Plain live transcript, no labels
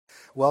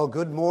Well,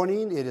 good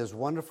morning. It is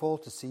wonderful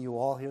to see you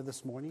all here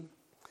this morning.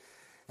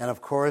 And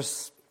of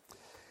course,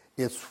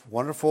 it's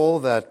wonderful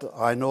that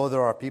I know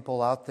there are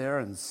people out there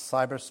in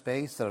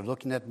cyberspace that are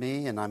looking at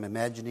me, and I'm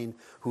imagining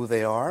who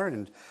they are,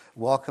 and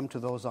welcome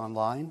to those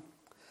online.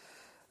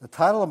 The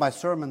title of my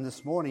sermon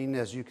this morning,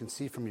 as you can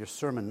see from your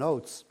sermon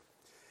notes,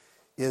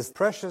 is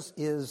Precious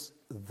is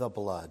the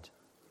Blood.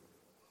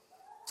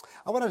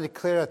 I want to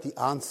declare at the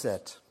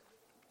onset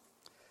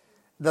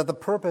that the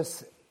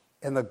purpose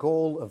and the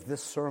goal of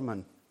this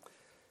sermon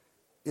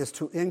is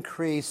to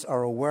increase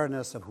our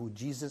awareness of who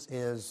Jesus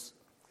is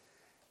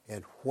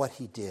and what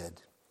he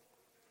did.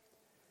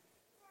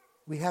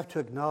 We have to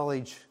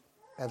acknowledge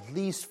at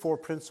least 4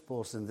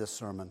 principles in this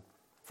sermon.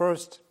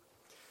 First,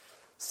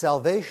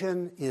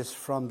 salvation is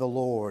from the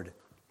Lord.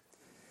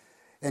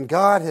 And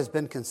God has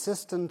been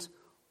consistent,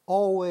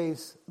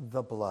 always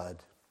the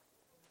blood.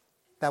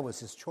 That was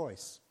his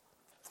choice.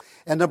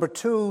 And number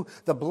 2,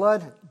 the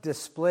blood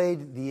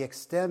displayed the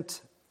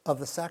extent of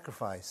the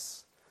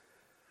sacrifice,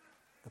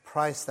 the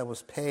price that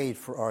was paid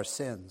for our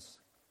sins.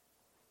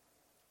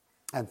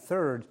 And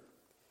third,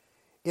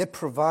 it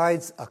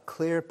provides a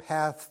clear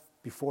path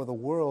before the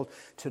world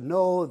to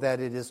know that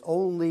it is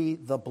only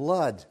the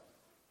blood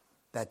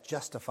that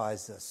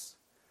justifies us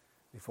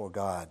before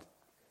God.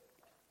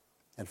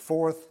 And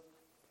fourth,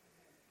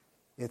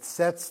 it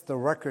sets the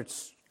record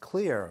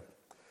clear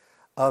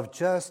of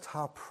just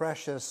how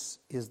precious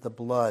is the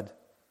blood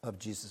of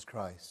Jesus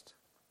Christ.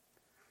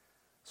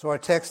 So our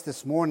text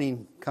this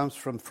morning comes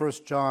from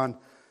 1 John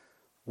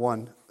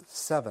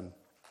 1:7.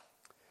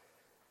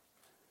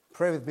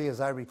 Pray with me as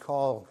I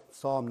recall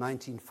Psalm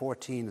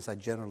 19:14, as I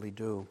generally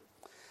do.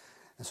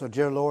 And so,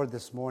 dear Lord,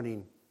 this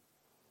morning,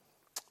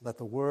 let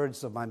the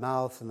words of my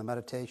mouth and the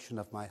meditation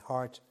of my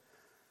heart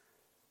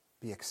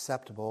be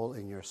acceptable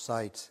in your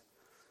sight,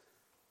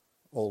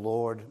 O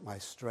Lord, my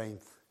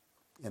strength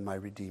and my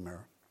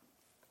Redeemer.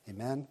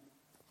 Amen.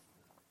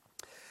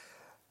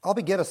 I'll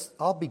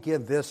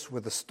begin this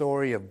with the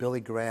story of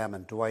Billy Graham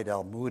and Dwight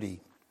L. Moody.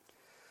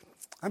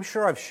 I'm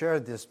sure I've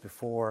shared this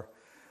before.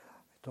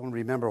 I don't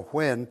remember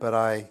when, but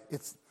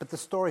the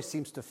story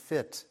seems to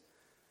fit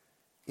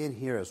in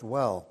here as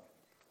well.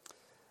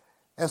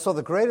 And so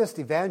the greatest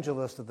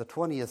evangelist of the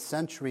 20th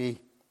century,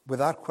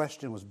 without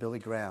question, was Billy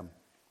Graham.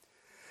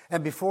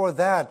 And before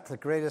that, the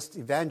greatest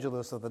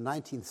evangelist of the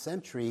 19th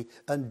century,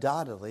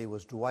 undoubtedly,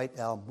 was Dwight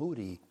L.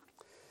 Moody.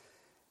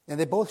 And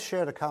they both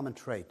shared a common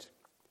trait.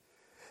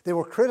 They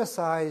were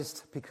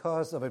criticized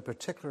because of a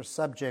particular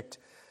subject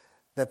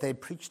that they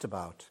preached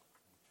about.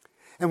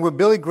 And when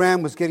Billy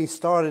Graham was getting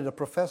started, a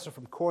professor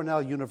from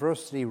Cornell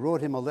University wrote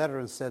him a letter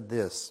and said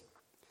this: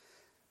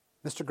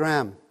 Mr.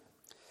 Graham,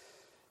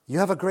 you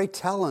have a great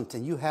talent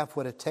and you have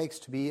what it takes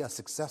to be a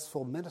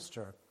successful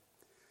minister.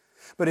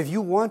 But if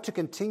you want to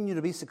continue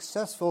to be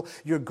successful,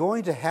 you're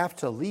going to have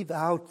to leave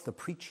out the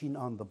preaching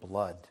on the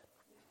blood.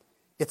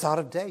 It's out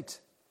of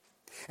date.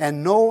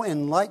 And no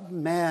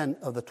enlightened man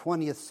of the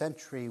 20th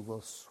century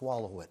will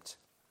swallow it.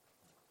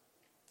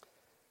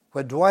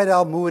 When Dwight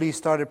L. Moody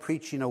started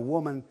preaching, a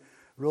woman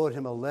wrote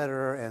him a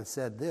letter and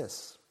said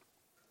this: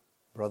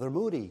 Brother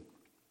Moody,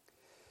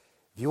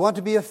 if you want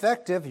to be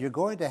effective, you're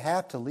going to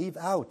have to leave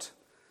out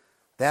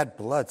that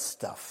blood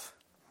stuff.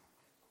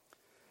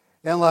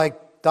 And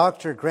like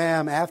Dr.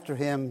 Graham after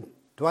him,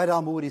 Dwight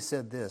L. Moody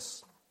said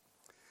this: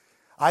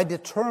 I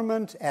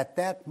determined at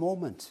that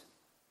moment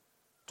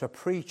to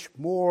preach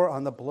more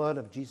on the blood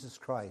of Jesus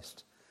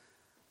Christ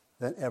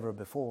than ever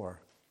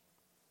before.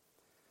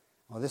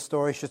 Well, this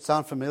story should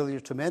sound familiar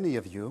to many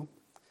of you,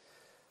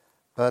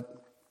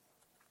 but,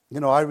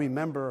 I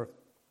remember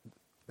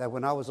that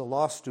when I was a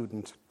law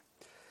student,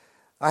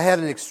 I had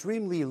an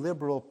extremely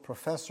liberal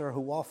professor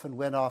who often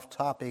went off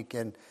topic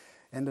and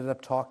ended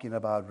up talking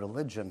about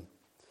religion.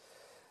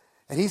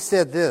 And he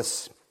said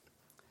this: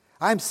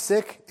 I'm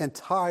sick and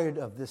tired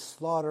of this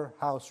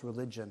slaughterhouse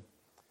religion.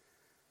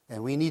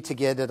 And we need to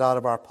get it out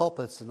of our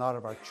pulpits and out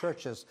of our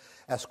churches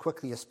as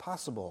quickly as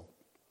possible.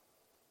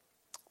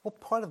 Well,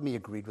 part of me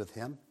agreed with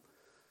him,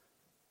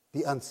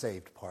 the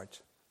unsaved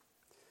part.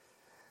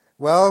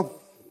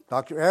 Well,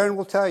 Dr. Aaron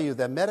will tell you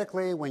that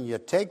medically, when you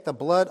take the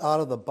blood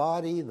out of the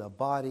body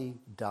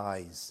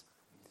dies.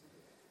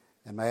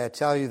 And may I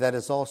tell you that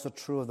is also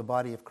true of the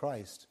body of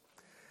Christ.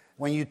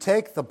 When you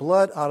take the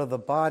blood out of the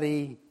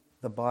body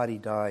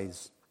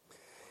dies.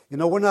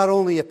 We're not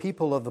only a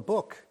people of the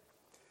book,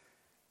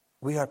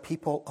 we are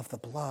people of the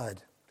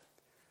blood.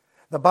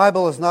 The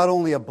Bible is not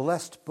only a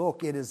blessed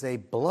book, it is a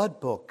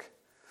blood book.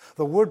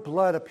 The word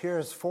blood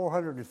appears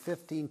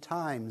 415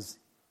 times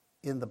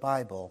in the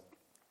Bible.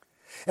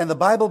 And the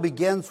Bible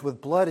begins with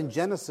blood in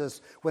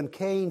Genesis when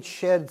Cain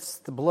sheds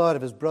the blood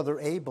of his brother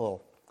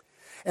Abel.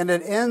 And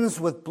it ends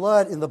with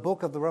blood in the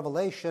book of the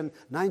Revelation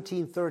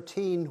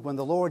 19:13 when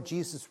the Lord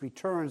Jesus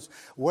returns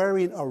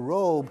wearing a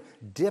robe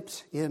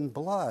dipped in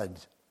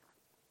blood.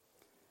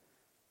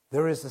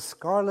 There is a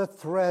scarlet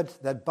thread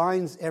that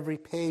binds every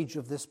page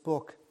of this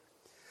book.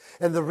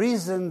 And the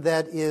reason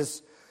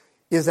is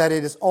that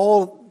it is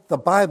all the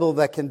Bible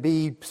that can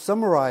be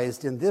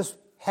summarized in this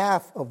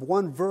half of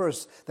one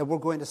verse that we're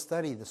going to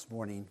study this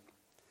morning.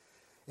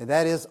 And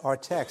that is our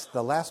text,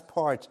 the last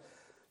part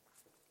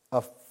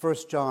of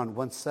 1 John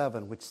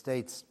 1:7, which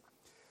states,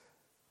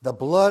 "The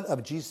blood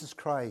of Jesus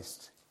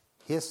Christ,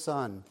 his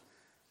Son,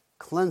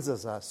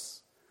 cleanses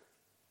us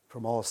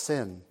from all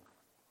sin."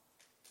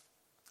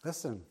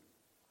 Listen.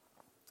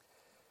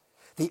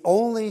 The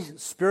only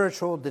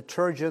spiritual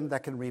detergent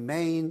that can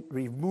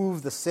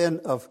remove the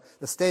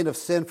stain of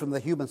sin from the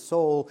human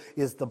soul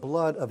is the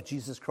blood of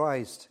Jesus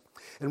Christ.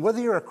 And whether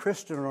you're a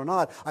Christian or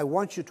not, I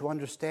want you to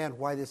understand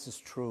why this is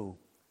true.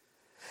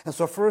 And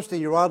so first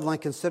in your outline,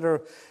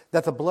 consider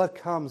that the blood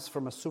comes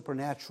from a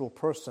supernatural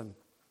person.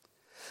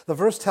 The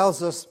verse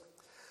tells us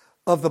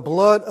of the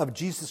blood of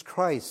Jesus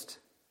Christ,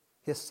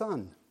 his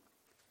Son.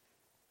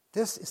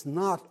 This is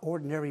not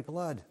ordinary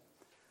blood.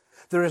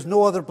 There is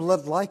no other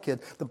blood like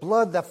it. The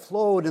blood that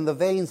flowed in the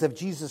veins of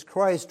Jesus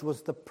Christ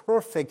was the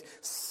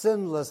perfect,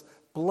 sinless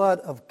blood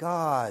of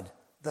God,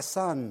 the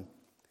Son.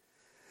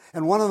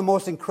 And one of the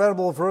most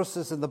incredible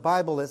verses in the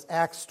Bible is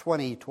Acts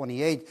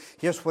 20:28.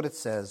 Here's what it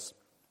says.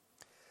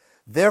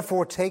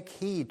 "Therefore take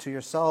heed to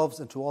yourselves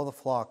and to all the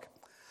flock,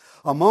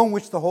 among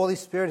which the Holy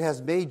Spirit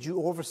has made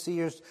you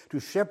overseers to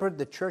shepherd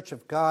the church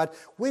of God,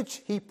 which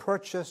he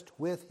purchased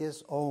with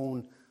his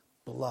own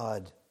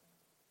blood."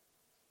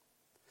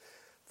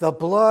 The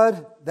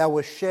blood that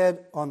was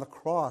shed on the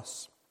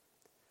cross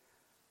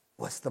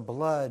was the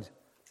blood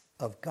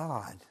of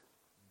God.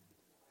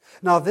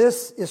 Now,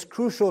 this is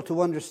crucial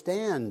to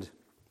understand,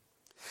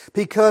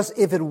 because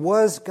if it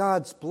was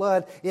God's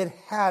blood, it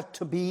had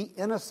to be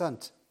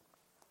innocent.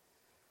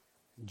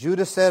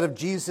 Judas said of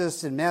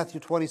Jesus in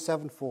Matthew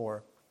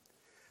 27:4,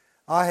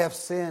 "I have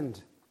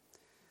sinned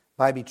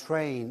by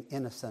betraying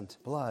innocent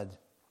blood."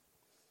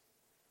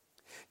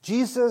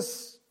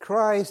 Jesus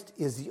Christ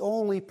is the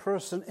only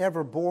person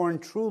ever born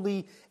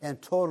truly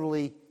and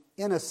totally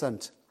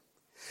innocent.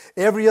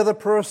 Every other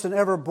person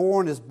ever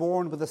born is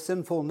born with a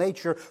sinful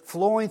nature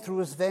flowing through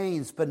his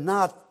veins, but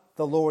not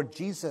the Lord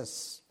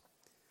Jesus.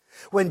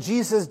 When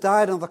Jesus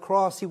died on the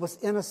cross, he was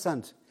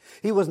innocent.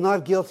 He was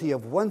not guilty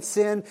of one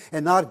sin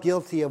and not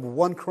guilty of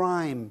one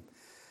crime.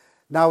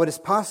 Now, it is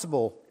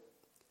possible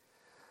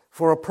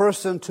for a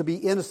person to be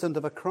innocent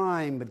of a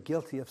crime but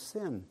guilty of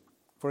sin.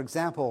 For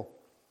example,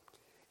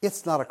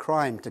 it's not a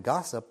crime to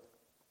gossip,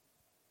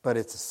 but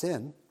it's a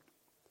sin.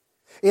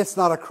 It's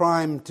not a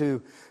crime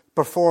to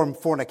perform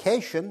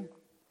fornication,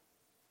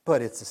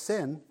 but it's a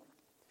sin.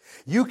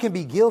 You can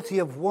be guilty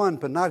of one,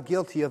 but not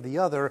guilty of the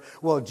other.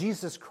 Well,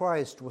 Jesus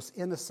Christ was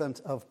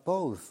innocent of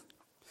both.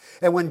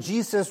 And when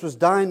Jesus was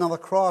dying on the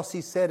cross,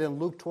 he said in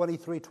Luke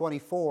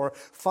 23:24,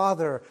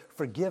 "Father,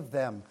 forgive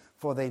them,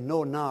 for they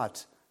know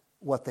not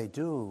what they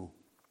do."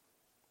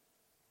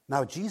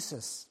 Now,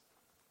 Jesus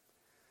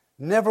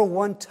never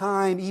one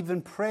time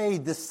even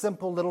prayed this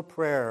simple little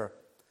prayer,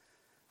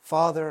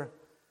 "Father,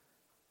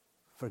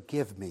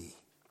 forgive me."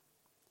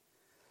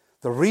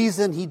 The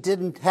reason he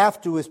didn't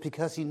have to is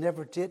because he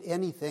never did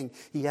anything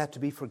he had to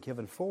be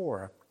forgiven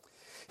for.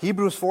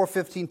 Hebrews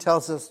 4:15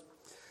 tells us,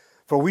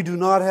 "For we do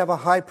not have a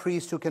high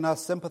priest who cannot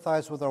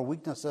sympathize with our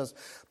weaknesses,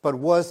 but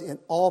was in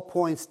all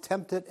points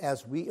tempted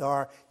as we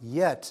are,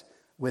 yet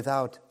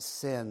without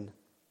sin."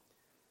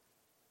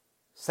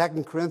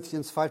 2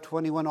 Corinthians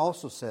 5:21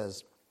 also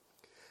says,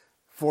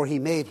 "For he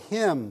made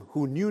him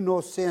who knew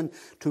no sin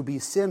to be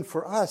sin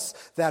for us,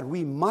 that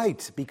we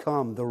might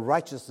become the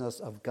righteousness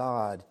of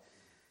God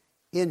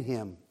in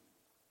him."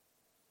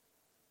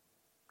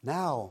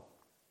 Now,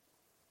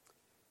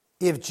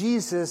 if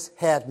Jesus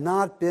had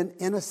not been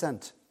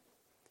innocent,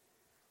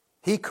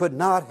 he could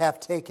not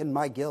have taken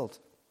my guilt,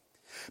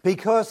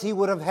 because he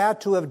would have had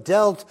to have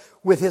dealt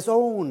with his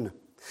own.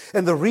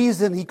 And the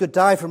reason he could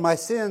die for my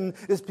sin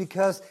is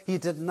because he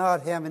did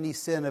not have any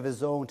sin of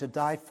his own to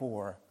die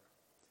for.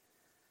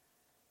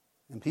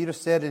 And Peter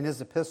said in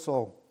his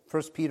epistle,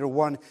 1 Peter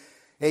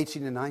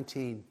 1:18 and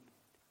 19,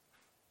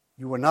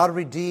 "You were not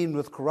redeemed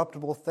with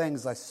corruptible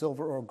things like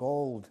silver or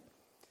gold,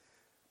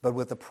 but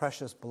with the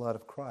precious blood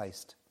of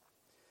Christ."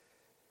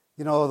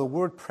 You know, the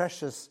word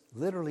precious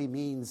literally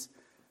means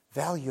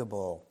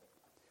valuable.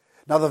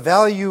 Now, the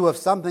value of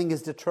something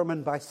is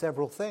determined by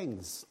several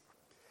things.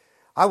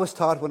 I was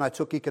taught when I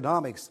took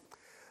economics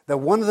that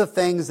one of the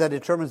things that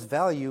determines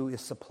value is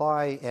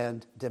supply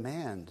and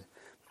demand.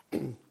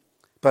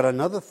 But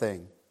another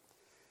thing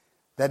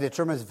that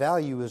determines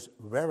value is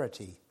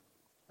rarity.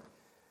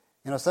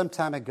 You know, some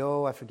time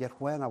ago, I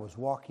forget when, I was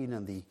walking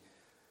in the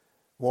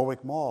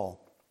Warwick Mall,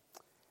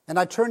 and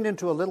I turned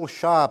into a little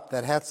shop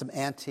that had some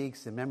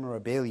antiques and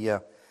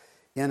memorabilia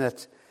in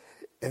it.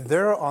 And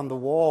there on the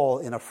wall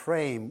in a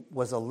frame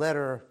was a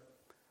letter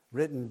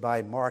written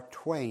by Mark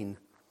Twain.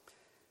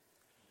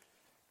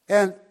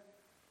 And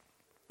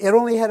it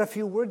only had a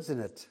few words in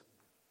it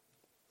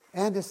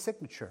and his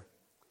signature.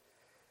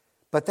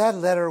 But that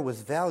letter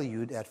was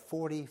valued at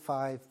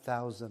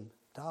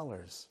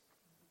 $45,000.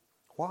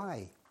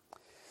 Why?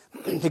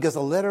 Because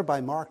a letter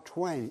by Mark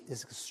Twain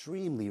is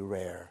extremely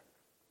rare.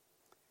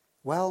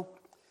 Well,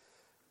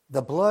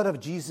 The blood of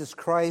Jesus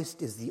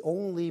Christ is the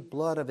only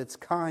blood of its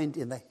kind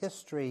in the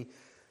history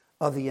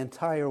of the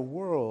entire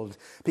world,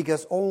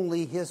 because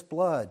only his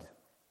blood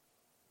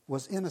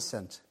was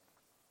innocent.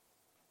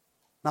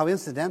 Now,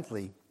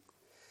 incidentally,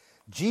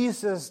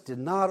 Jesus did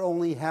not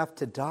only have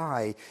to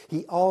die,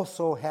 he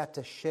also had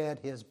to shed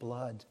his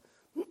blood.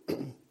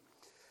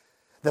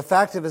 The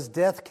fact of his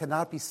death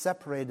cannot be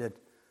separated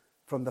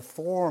from the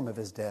form of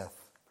his death.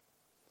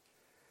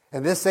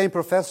 And this same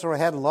professor I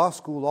had in law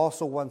school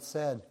also once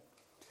said,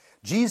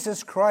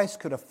 Jesus Christ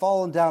could have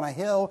fallen down a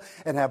hill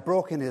and have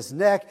broken his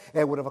neck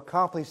and would have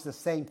accomplished the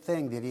same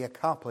thing that he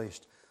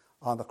accomplished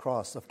on the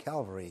cross of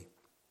Calvary.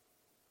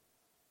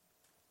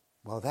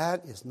 Well,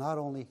 that is not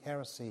only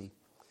heresy,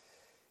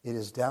 it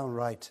is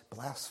downright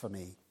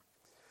blasphemy.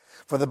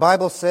 For the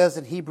Bible says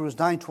in Hebrews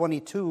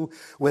 9:22,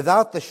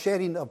 without the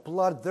shedding of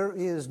blood, there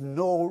is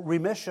no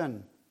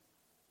remission.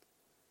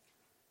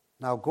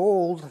 Now,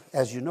 gold,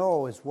 as you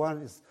know, is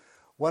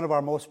one of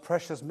our most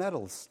precious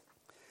metals.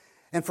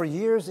 And for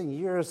years and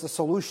years, the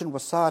solution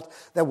was sought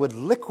that would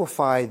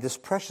liquefy this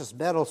precious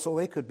metal so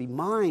it could be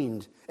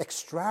mined,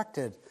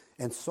 extracted,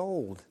 and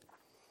sold.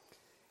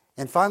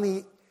 And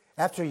finally,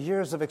 after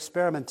years of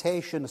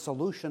experimentation, a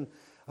solution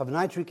of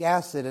nitric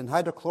acid and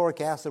hydrochloric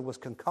acid was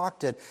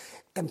concocted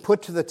and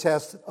put to the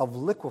test of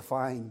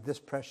liquefying this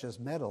precious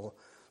metal.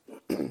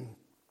 And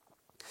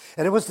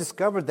it was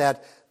discovered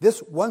that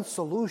this one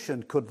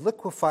solution could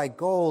liquefy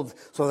gold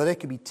so that it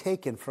could be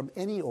taken from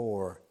any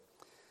ore.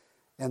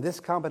 And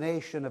this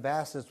combination of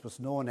acids was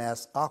known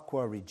as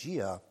aqua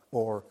regia,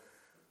 or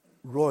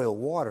royal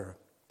water,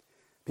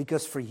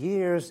 because for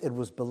years it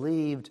was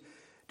believed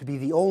to be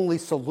the only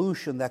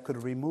solution that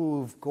could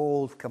remove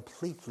gold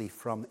completely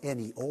from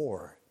any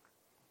ore.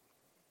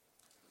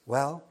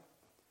 Well,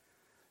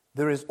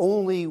 there is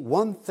only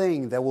one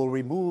thing that will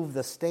remove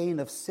the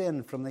stain of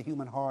sin from the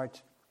human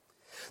heart.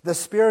 The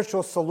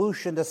spiritual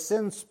solution to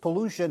sin's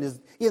pollution is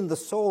in the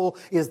soul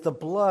is the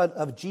blood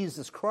of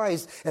Jesus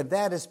Christ, and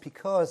that is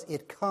because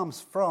it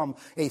comes from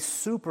a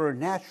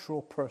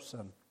supernatural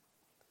person.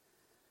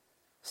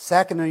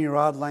 Second, in your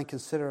outline,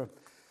 consider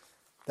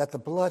that the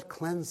blood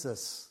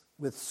cleanses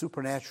with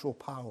supernatural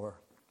power.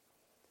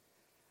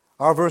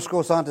 Our verse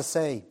goes on to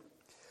say,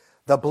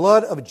 the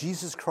blood of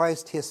Jesus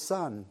Christ, his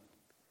Son,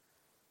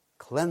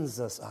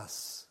 cleanses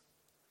us.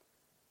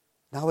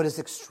 Now, it is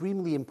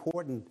extremely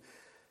important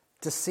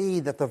to see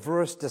that the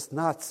verse does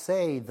not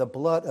say the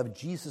blood of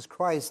Jesus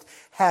Christ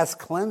has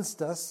cleansed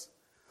us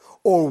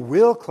or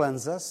will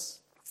cleanse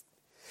us.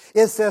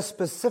 It says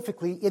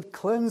specifically it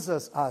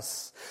cleanses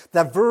us.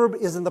 That verb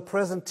is in the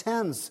present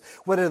tense.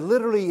 What it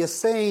literally is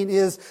saying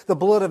is the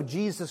blood of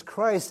Jesus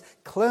Christ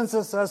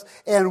cleanses us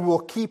and will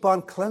keep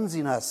on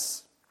cleansing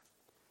us.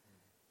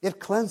 It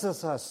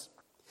cleanses us.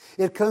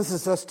 It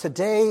cleanses us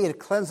today. It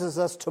cleanses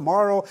us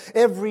tomorrow.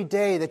 Every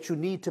day that you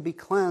need to be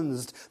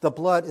cleansed, the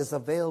blood is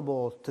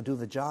available to do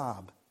the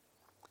job.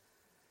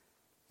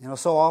 You know,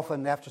 so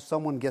often after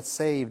someone gets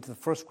saved, the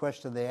first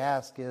question they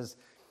ask is,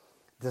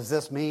 does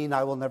this mean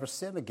I will never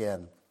sin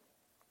again?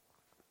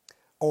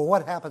 Or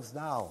what happens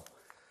now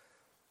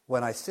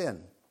when I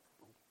sin?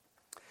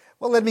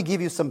 Well, let me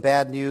give you some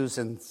bad news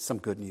and some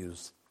good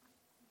news.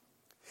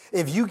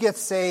 If you get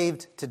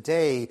saved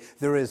today,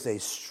 there is a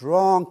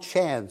strong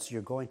chance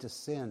you're going to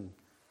sin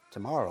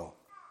tomorrow.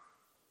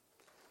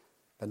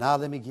 But now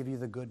let me give you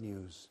the good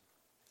news.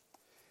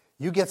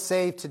 You get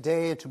saved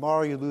today and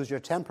tomorrow you lose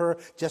your temper.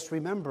 Just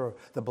remember,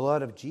 the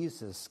blood of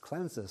Jesus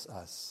cleanses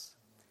us.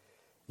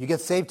 You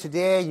get saved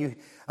today and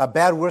a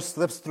bad word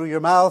slips through your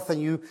mouth, and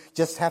you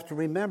just have to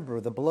remember,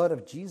 the blood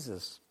of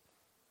Jesus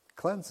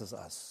cleanses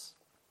us.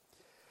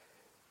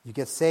 You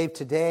get saved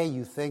today,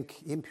 you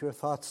think impure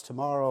thoughts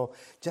tomorrow.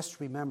 Just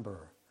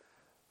remember,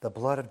 the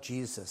blood of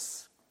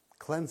Jesus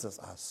cleanses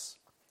us.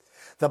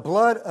 The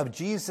blood of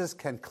Jesus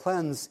can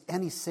cleanse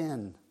any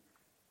sin.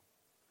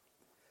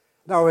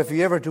 Now, if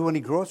you ever do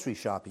any grocery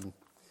shopping,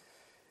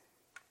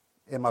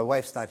 and my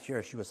wife's not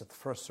here, she was at the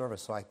first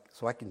service,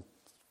 so I can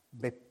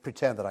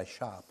pretend that I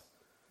shop.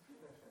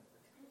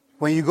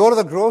 When you go to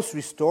the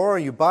grocery store,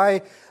 you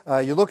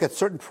look at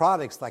certain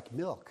products like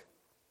milk.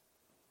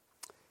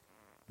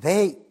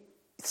 They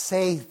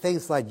say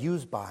things like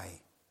used by,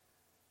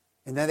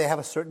 and then they have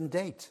a certain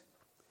date.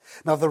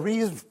 Now, the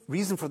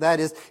reason for that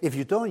is if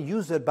you don't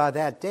use it by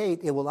that date,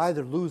 it will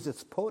either lose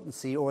its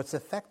potency or its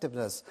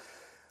effectiveness.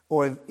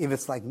 Or if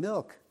it's like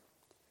milk,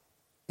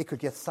 it could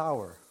get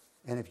sour,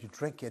 and if you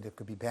drink it, it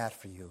could be bad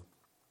for you.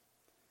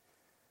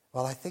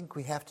 Well, I think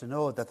we have to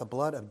know that the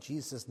blood of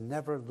Jesus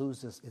never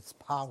loses its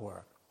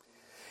power.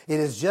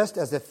 It is just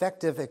as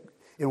effective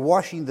in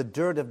washing the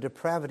dirt of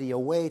depravity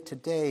away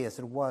today as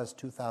it was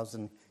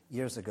 2,000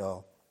 years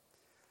ago.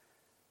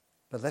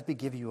 But let me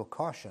give you a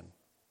caution.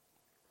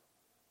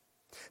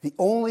 The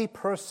only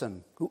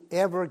person who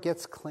ever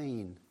gets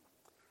clean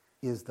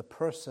is the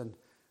person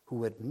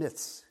who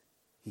admits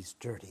he's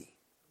dirty.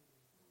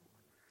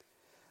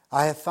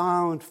 I have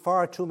found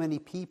far too many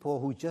people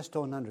who just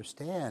don't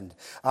understand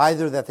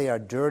either that they are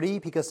dirty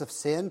because of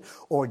sin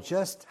or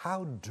just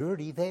how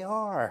dirty they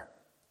are.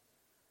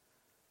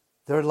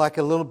 They're like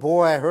a little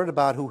boy I heard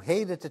about who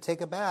hated to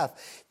take a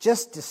bath,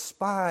 just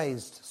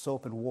despised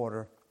soap and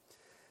water.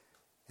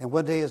 And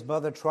one day his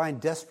mother, trying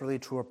desperately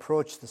to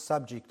approach the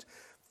subject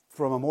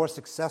from a more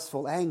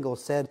successful angle,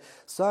 said,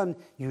 "Son,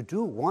 you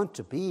do want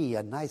to be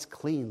a nice,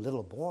 clean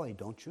little boy,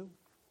 don't you?"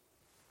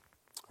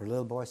 Her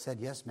little boy said,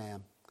 "Yes,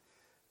 ma'am.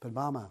 But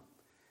Mama,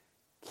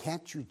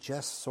 can't you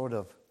just sort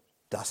of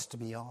dust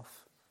me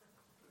off?"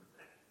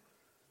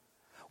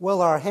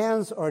 Well, our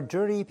hands are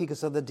dirty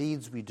because of the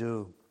deeds we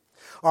do.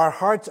 Our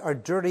hearts are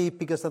dirty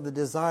because of the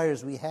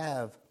desires we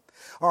have.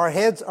 Our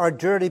heads are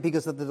dirty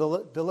because of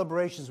the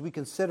deliberations we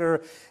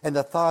consider and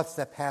the thoughts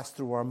that pass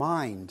through our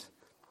mind.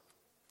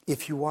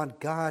 If you want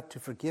God to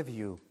forgive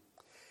you,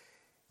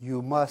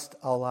 you must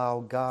allow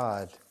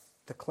God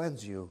to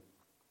cleanse you.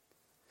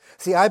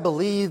 See, I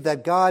believe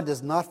that God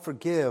does not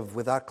forgive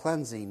without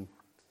cleansing.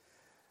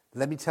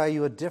 Let me tell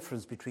you a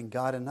difference between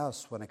God and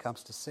us when it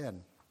comes to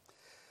sin.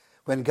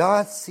 When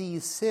God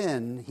sees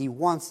sin, He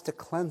wants to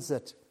cleanse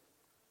it.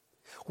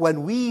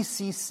 When we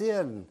see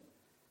sin,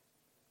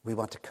 we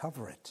want to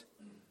cover it.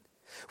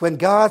 When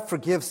God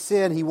forgives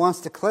sin, He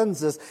wants to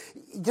cleanse us.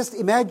 Just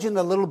imagine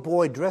a little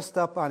boy dressed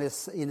up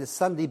in his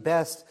Sunday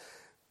best,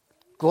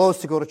 clothes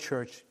to go to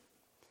church.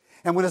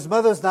 And when his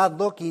mother's not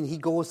looking, he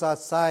goes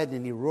outside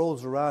and he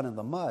rolls around in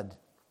the mud.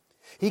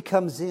 He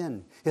comes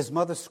in, his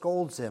mother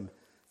scolds him,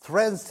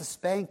 threatens to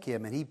spank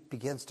him, and he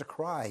begins to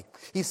cry.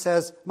 He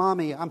says,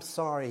 "Mommy, I'm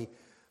sorry.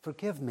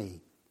 Forgive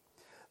me."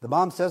 The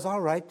mom says,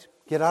 "All right,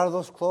 get out of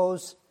those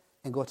clothes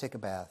and go take a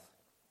bath."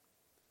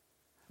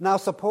 Now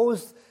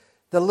suppose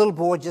the little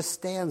boy just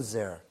stands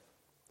there.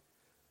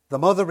 The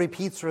mother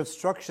repeats her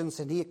instructions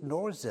and he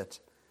ignores it.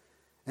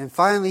 And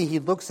finally he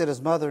looks at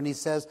his mother and he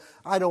says,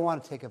 "I don't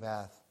want to take a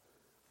bath.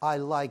 I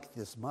like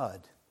this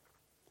mud."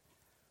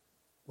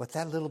 What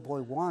that little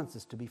boy wants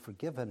is to be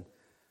forgiven,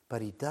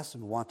 but he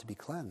doesn't want to be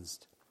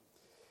cleansed.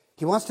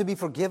 He wants to be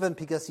forgiven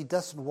because he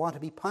doesn't want to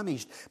be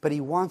punished, but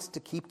he wants to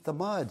keep the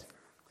mud.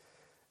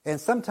 And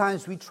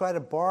sometimes we try to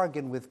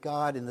bargain with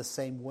God in the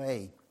same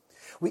way.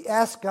 We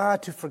ask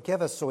God to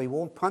forgive us so He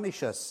won't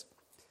punish us,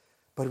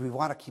 but we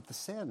want to keep the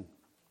sin.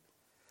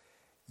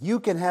 You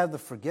can have the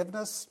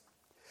forgiveness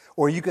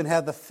or you can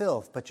have the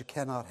filth, but you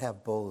cannot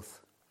have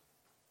both.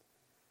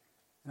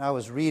 And I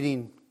was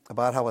reading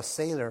about how a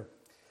sailor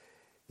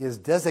is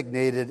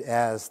designated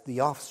as the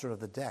officer of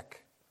the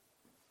deck.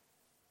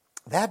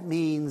 That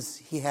means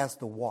he has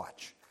to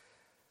watch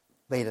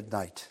late at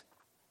night.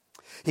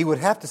 He would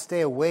have to stay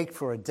awake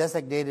for a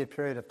designated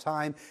period of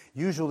time,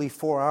 usually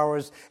 4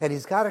 hours, and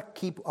he's got to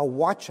keep a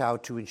watch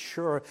out to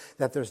ensure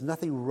that there's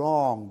nothing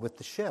wrong with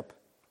the ship.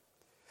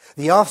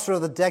 The officer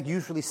of the deck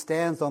usually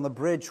stands on the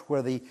bridge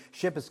where the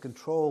ship is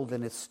controlled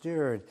and is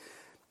steered.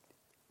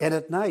 And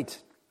at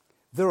night,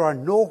 there are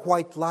no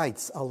white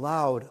lights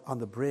allowed on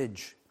the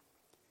bridge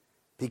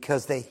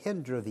because they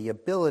hinder the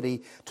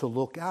ability to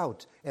look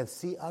out and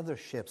see other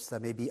ships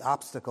that may be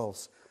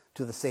obstacles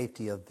to the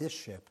safety of this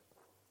ship.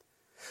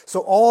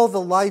 So all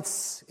the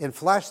lights and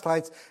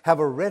flashlights have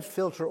a red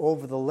filter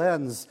over the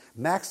lens,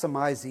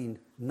 maximizing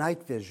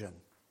night vision.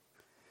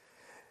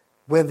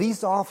 When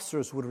these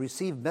officers would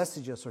receive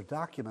messages or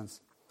documents,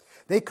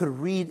 they could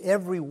read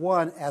every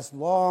one as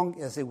long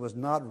as it was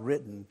not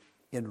written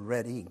in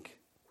red ink.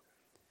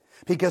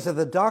 Because if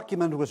the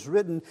document was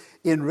written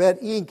in red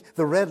ink,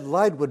 the red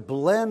light would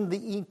blend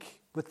the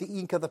ink with the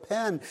ink of the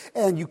pen,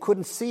 and you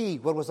couldn't see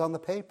what was on the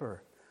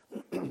paper.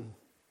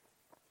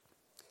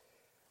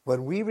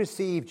 When we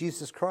receive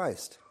Jesus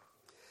Christ,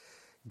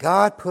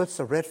 God puts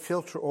a red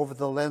filter over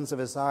the lens of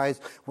His eyes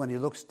when He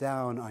looks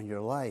down on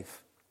your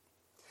life.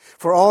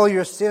 For all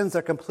your sins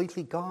are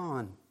completely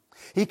gone.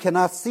 He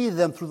cannot see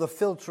them through the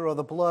filter of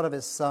the blood of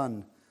His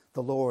Son,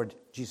 the Lord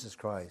Jesus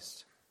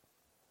Christ.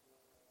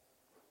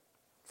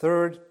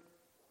 Third,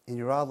 in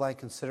your outline,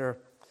 consider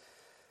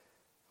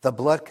the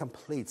blood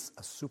completes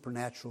a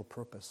supernatural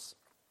purpose.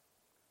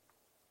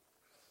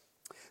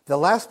 The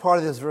last part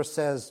of this verse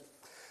says,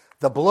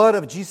 "The blood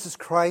of Jesus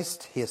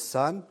Christ, His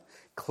Son,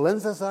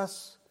 cleanses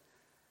us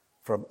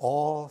from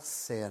all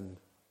sin."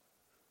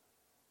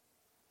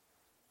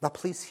 Now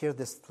please hear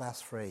this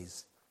last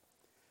phrase.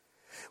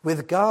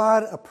 With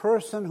God, a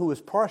person who is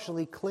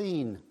partially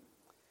clean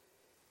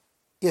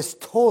is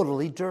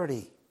totally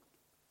dirty.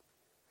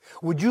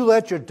 Would you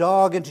let your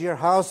dog into your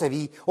house if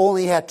he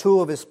only had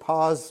 2 of his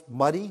paws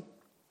muddy?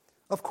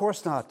 Of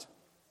course not.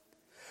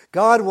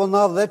 God will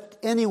not let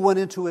anyone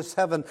into His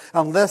heaven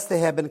unless they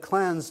have been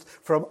cleansed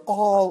from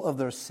all of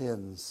their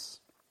sins.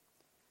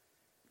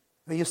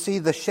 Now, you see,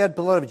 the shed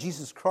blood of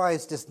Jesus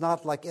Christ is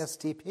not like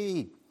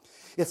STP.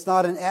 It's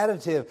not an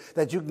additive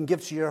that you can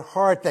give to your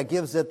heart that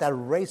gives it that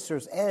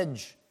racer's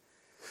edge.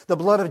 The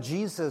blood of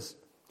Jesus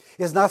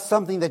is not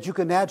something that you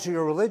can add to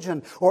your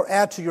religion or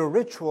add to your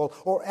ritual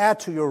or add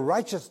to your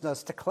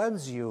righteousness to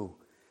cleanse you.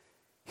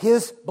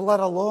 His blood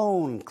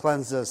alone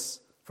cleanses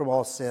from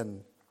all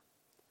sin.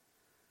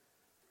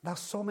 Now,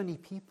 so many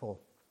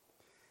people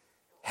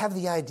have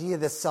the idea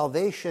that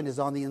salvation is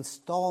on the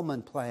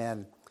installment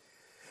plan.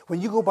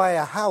 When you go buy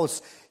a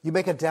house, you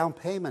make a down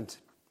payment.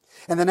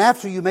 And then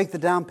after you make the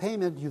down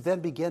payment, you then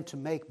begin to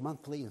make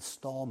monthly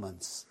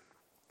installments.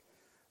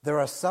 There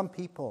are some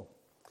people,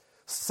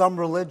 some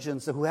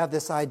religions who have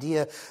this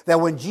idea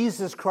that when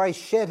Jesus Christ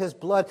shed his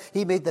blood,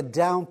 he made the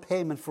down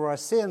payment for our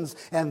sins,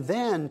 and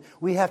then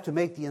we have to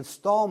make the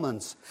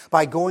installments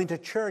by going to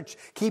church,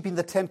 keeping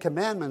the 10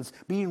 Commandments,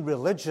 being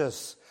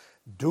religious,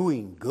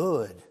 doing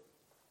good.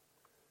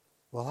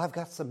 Well, I've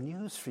got some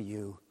news for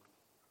you.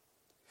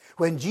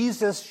 When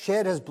Jesus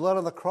shed his blood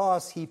on the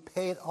cross, he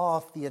paid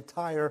off the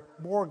entire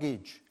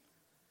mortgage.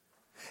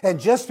 And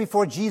just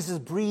before Jesus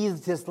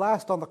breathed his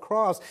last on the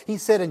cross, he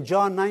said in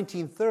John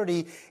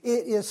 19:30,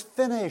 "It is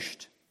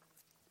finished."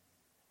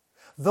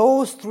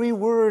 Those 3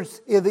 words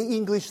in the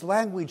English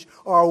language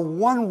are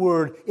one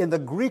word in the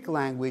Greek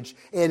language,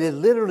 and it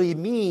literally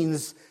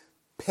means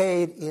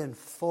paid in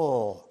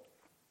full.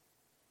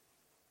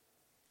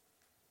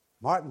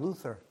 Martin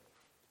Luther,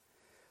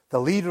 the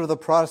leader of the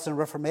Protestant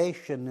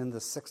Reformation in the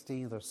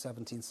 16th or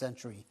 17th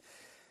century,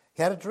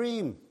 he had a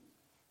dream.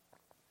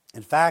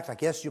 In fact, I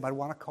guess you might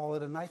want to call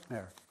it a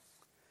nightmare.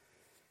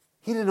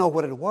 He didn't know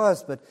what it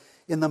was, but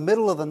in the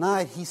middle of the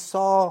night, he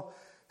saw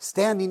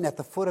standing at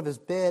the foot of his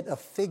bed a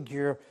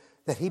figure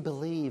that he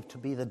believed to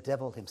be the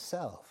devil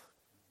himself.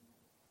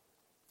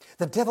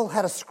 The devil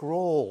had a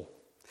scroll,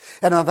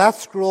 and on that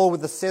scroll were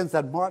the sins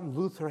that Martin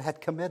Luther had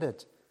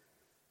committed.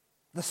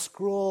 The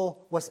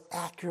scroll was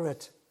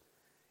accurate.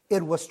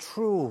 It was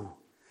true.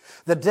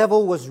 The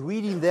devil was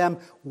reading them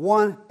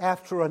one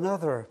after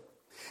another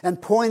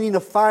and pointing a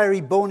fiery,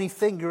 bony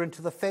finger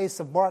into the face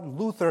of Martin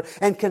Luther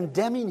and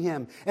condemning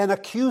him and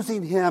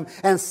accusing him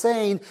and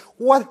saying,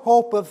 "What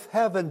hope of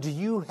heaven do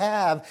you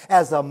have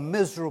as a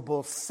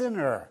miserable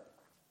sinner?"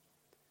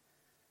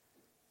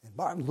 And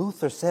Martin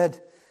Luther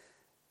said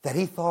that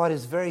he thought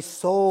his very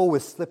soul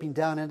was slipping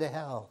down into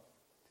hell.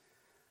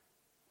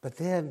 But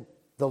then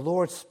the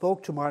Lord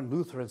spoke to Martin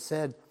Luther and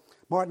said,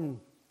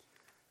 "Martin,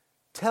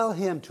 tell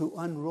him to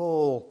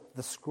unroll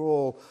the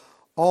scroll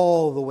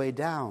all the way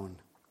down."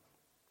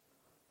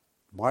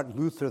 Martin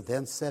Luther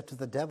then said to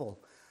the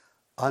devil,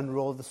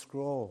 "Unroll the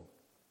scroll."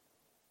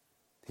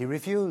 He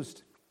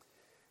refused.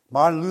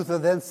 Martin Luther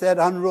then said,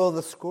 "Unroll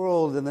the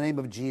scroll in the name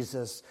of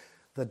Jesus."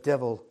 The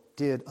devil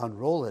did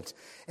unroll it.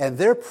 And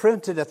there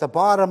printed at the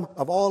bottom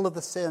of all of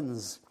the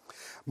sins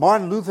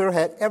Martin Luther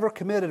had ever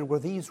committed were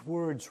these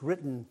words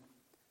written: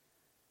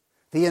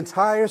 "The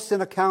entire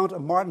sin account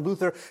of Martin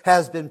Luther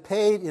has been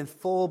paid in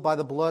full by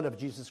the blood of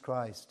Jesus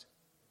Christ."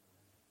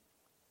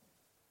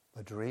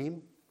 A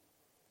dream?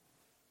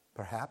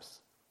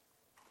 Perhaps.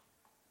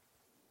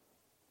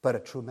 But a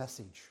true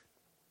message,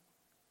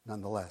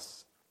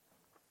 nonetheless.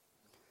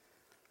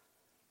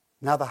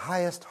 Now, the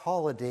highest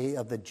holiday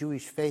of the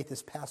Jewish faith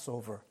is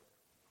Passover.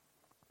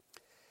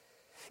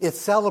 It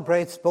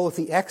celebrates both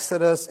the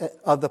exodus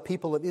of the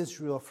people of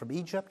Israel from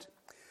Egypt,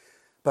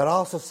 but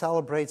also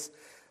celebrates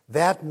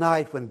that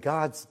night when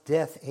God's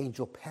death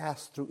angel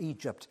passed through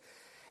Egypt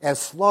and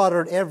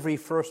slaughtered every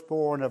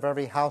firstborn of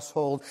every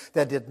household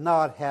that did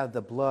not have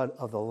the blood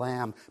of the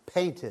lamb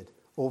painted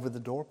over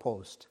the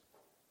doorpost.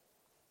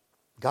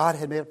 God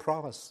had made a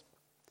promise.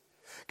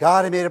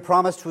 God had made a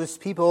promise to his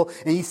people,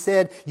 and he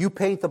said, "You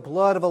paint the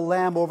blood of a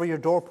lamb over your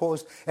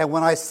doorpost, and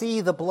when I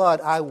see the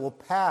blood, I will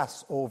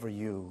pass over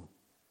you."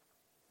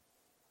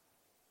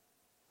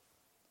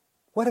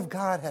 What if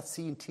God had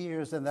seen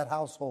tears in that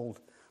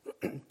household,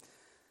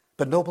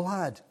 but no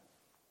blood?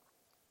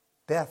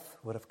 Death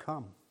would have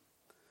come.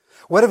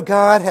 What if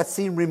God had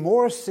seen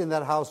remorse in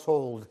that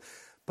household,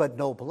 but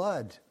no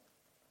blood?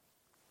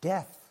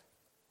 Death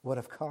would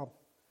have come.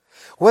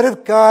 What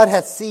if God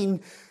had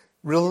seen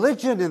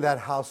religion in that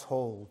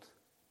household,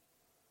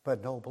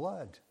 but no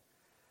blood?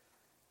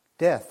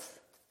 Death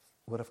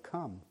would have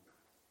come.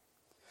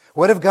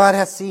 What if God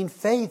had seen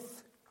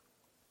faith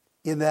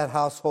in that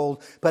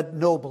household, but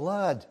no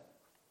blood?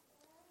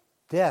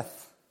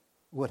 Death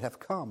would have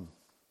come.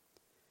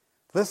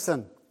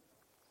 Listen,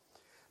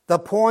 the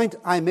point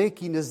I'm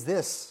making is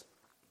this: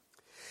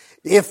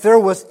 if there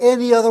was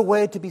any other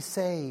way to be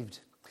saved,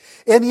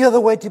 any other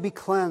way to be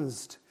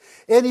cleansed,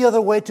 any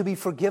other way to be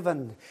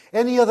forgiven,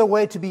 any other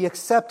way to be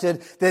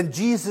accepted, then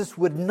Jesus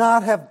would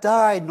not have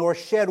died nor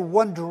shed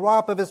one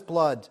drop of his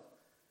blood.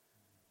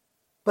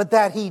 But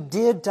that he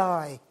did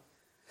die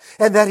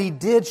and that he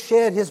did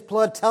shed his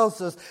blood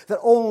tells us that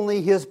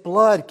only his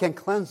blood can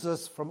cleanse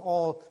us from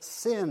all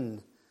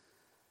sin.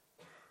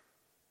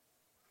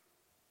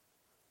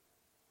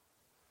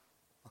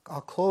 I'll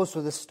close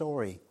with this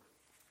story.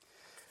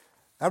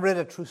 I read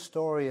a true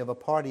story of a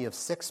party of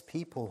 6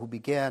 people who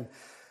began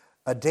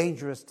a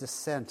dangerous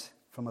descent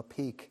from a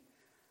peak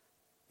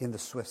in the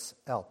Swiss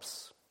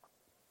Alps.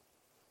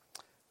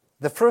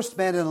 The first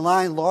man in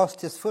line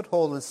lost his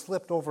foothold and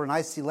slipped over an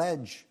icy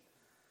ledge.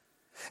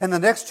 And the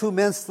next 2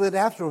 men slid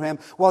after him,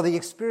 while the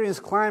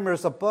experienced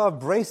climbers above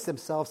braced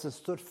themselves and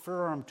stood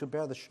firm to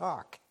bear the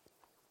shock.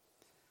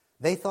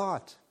 They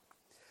thought,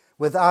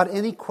 without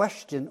any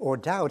question or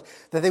doubt,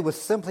 that they would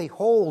simply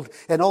hold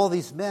and all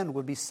these men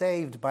would be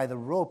saved by the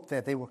rope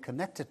that they were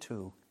connected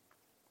to.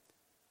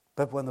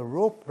 But when the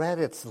rope ran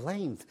its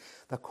length,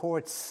 the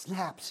cord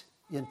snapped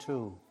in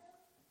two.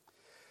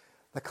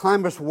 The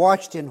climbers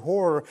watched in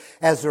horror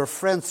as their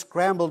friends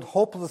scrambled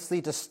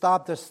hopelessly to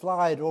stop their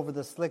slide over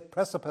the slick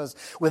precipice.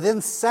 Within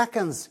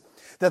seconds,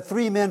 the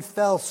three men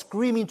fell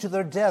screaming to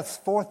their deaths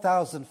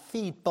 4,000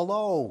 feet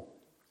below.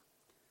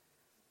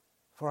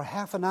 For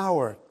half an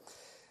hour,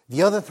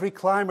 the other three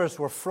climbers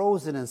were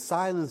frozen in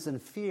silence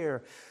and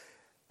fear,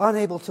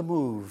 unable to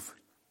move.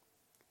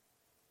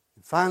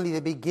 And finally, they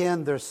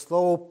began their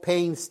slow,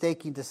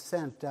 painstaking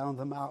descent down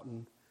the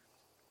mountain.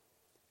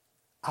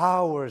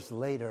 Hours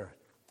later,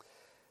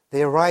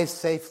 they arrived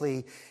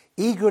safely,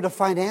 eager to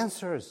find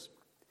answers.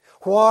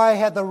 Why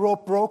had the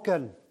rope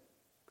broken?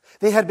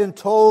 They had been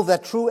told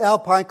that true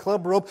Alpine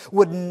Club rope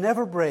would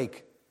never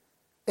break,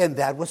 and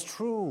that was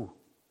true.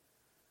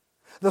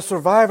 The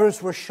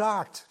survivors were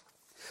shocked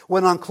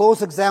when on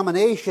close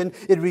examination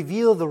it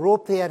revealed the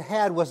rope they had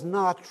had was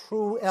not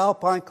true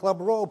Alpine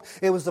Club rope.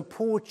 It was a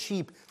poor,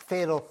 cheap,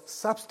 fatal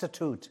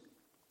substitute.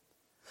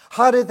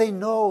 How did they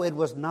know it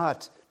was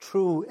not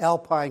true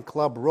Alpine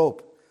Club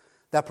rope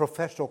that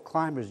professional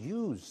climbers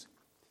use?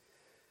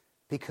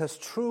 Because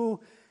true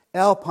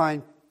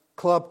Alpine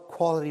Club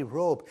quality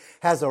rope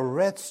has a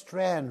red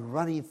strand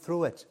running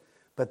through it,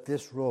 but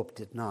this rope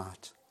did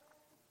not.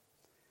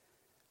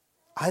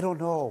 I don't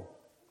know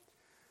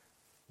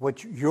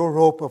what your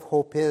rope of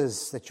hope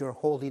is that you're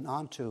holding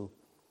on to,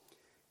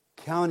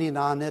 counting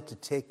on it to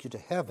take you to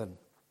heaven.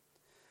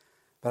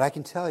 But I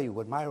can tell you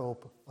what my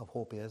rope of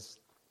hope is.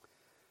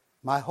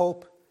 My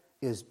hope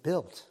is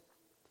built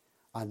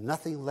on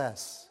nothing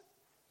less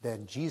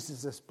than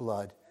Jesus'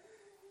 blood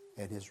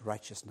and his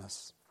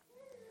righteousness.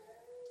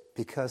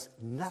 Because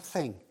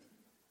nothing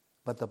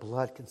but the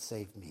blood can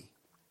save me.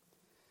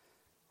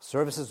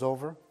 Service is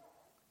over.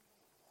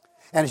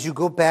 And as you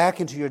go back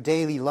into your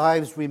daily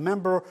lives,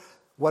 remember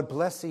what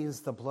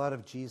blessings the blood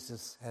of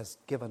Jesus has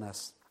given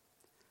us.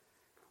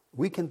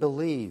 We can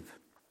believe.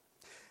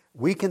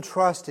 We can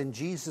trust in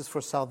Jesus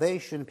for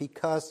salvation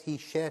because he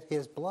shed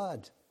his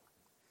blood.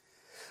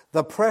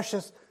 The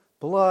precious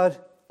blood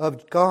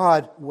of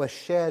God was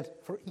shed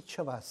for each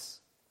of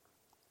us.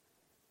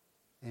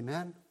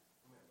 Amen?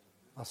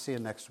 I'll see you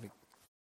next week.